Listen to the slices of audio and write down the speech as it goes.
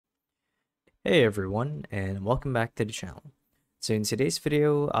Hey everyone, and welcome back to the channel. So in today's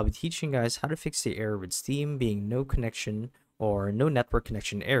video, I'll be teaching you guys how to fix the error with Steam being no connection or no network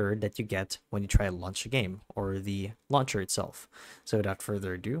connection error that you get when you try to launch a game or the launcher itself. So without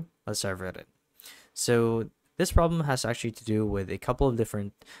further ado, let's dive right in. So this problem has actually to do with a couple of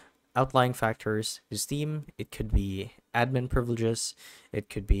different outlying factors to Steam. It could be admin privileges, it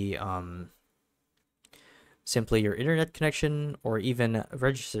could be simply your internet connection, or even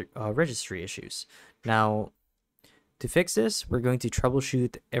registry issues. Now, to fix this, we're going to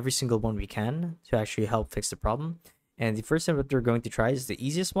troubleshoot every single one we can to actually help fix the problem. And the first thing that we're going to try is the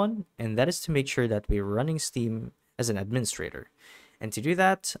easiest one, and that is to make sure that we're running Steam as an administrator. And to do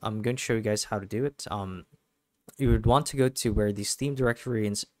that, I'm going to show you guys how to do it. You would want to go to where the Steam directory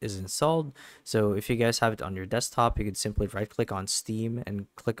is installed. So if you guys have it on your desktop, you could simply right click on Steam and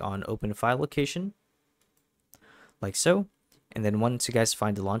click on Open File Location, like so. And then once you guys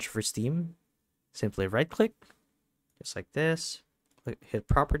find the launcher for Steam, simply right click, just like this, hit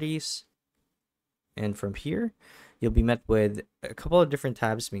Properties, and from here, you'll be met with a couple of different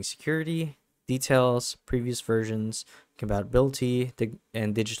tabs being Security, Details, Previous Versions, Compatibility,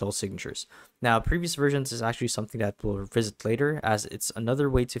 and Digital Signatures. Now, previous versions is actually something that we'll revisit later, as it's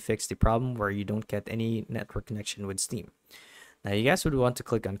another way to fix the problem where you don't get any network connection with Steam. Now you guys would want to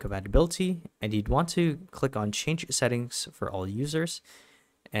click on compatibility, and you'd want to click on change settings for all users,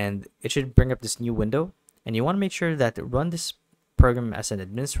 and it should bring up this new window. And you want to make sure that run this program as an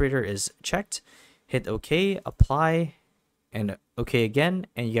administrator is checked. Hit OK, apply, and OK again,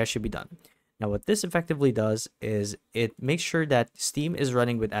 and you guys should be done. Now what this effectively does is it makes sure that Steam is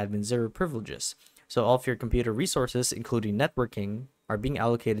running with admin 0 privileges. So all of your computer resources, including networking, are being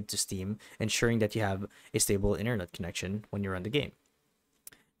allocated to Steam, ensuring that you have a stable internet connection when you run the game.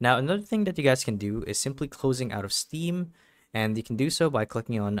 Now, another thing that you guys can do is simply closing out of Steam, and you can do so by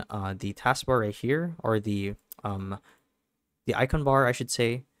clicking on the taskbar right here, or the icon bar, I should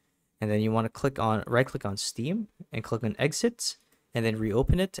say, and then you want to right click on Steam and click on Exit, and then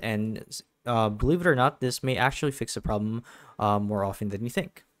reopen it. And believe it or not, this may actually fix the problem more often than you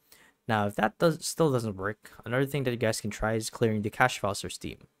think. Now, if that still doesn't work, another thing that you guys can try is clearing the cache files for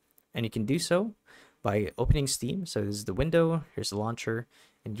Steam. And you can do so by opening Steam. So this is the window, here's the launcher,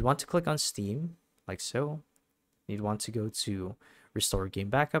 and you want to click on Steam, like so. You'd want to go to Restore Game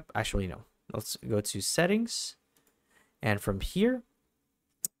Backup. Actually, no. Let's go to Settings. And from here,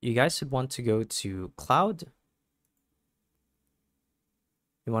 you guys would want to go to Cloud.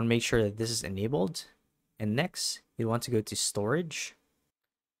 You want to make sure that this is enabled. And next, you want to go to Storage.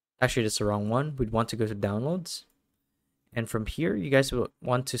 Actually, that's the wrong one. We'd want to go to Downloads. And from here, you guys will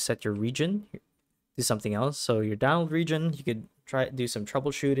want to set your region, do something else. So your download region, you could do some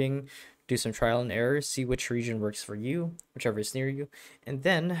troubleshooting, do some trial and error, see which region works for you, whichever is near you. And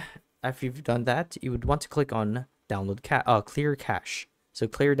then after you've done that, you would want to click on clear cache. So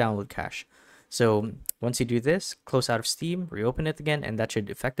clear download cache. So once you do this, close out of Steam, reopen it again, and that should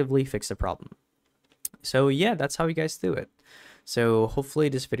effectively fix the problem. So yeah, that's how you guys do it. So hopefully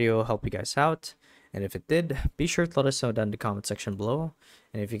this video will help you guys out. And if it did, be sure to let us know down in the comment section below.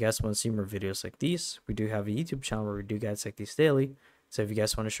 And if you guys want to see more videos like these, we do have a YouTube channel where we do guides like these daily. So if you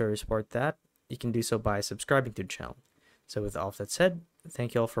guys want to show your support that, you can do so by subscribing to the channel. So with all of that said,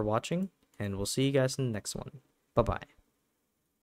 thank you all for watching, and we'll see you guys in the next one. Bye-bye.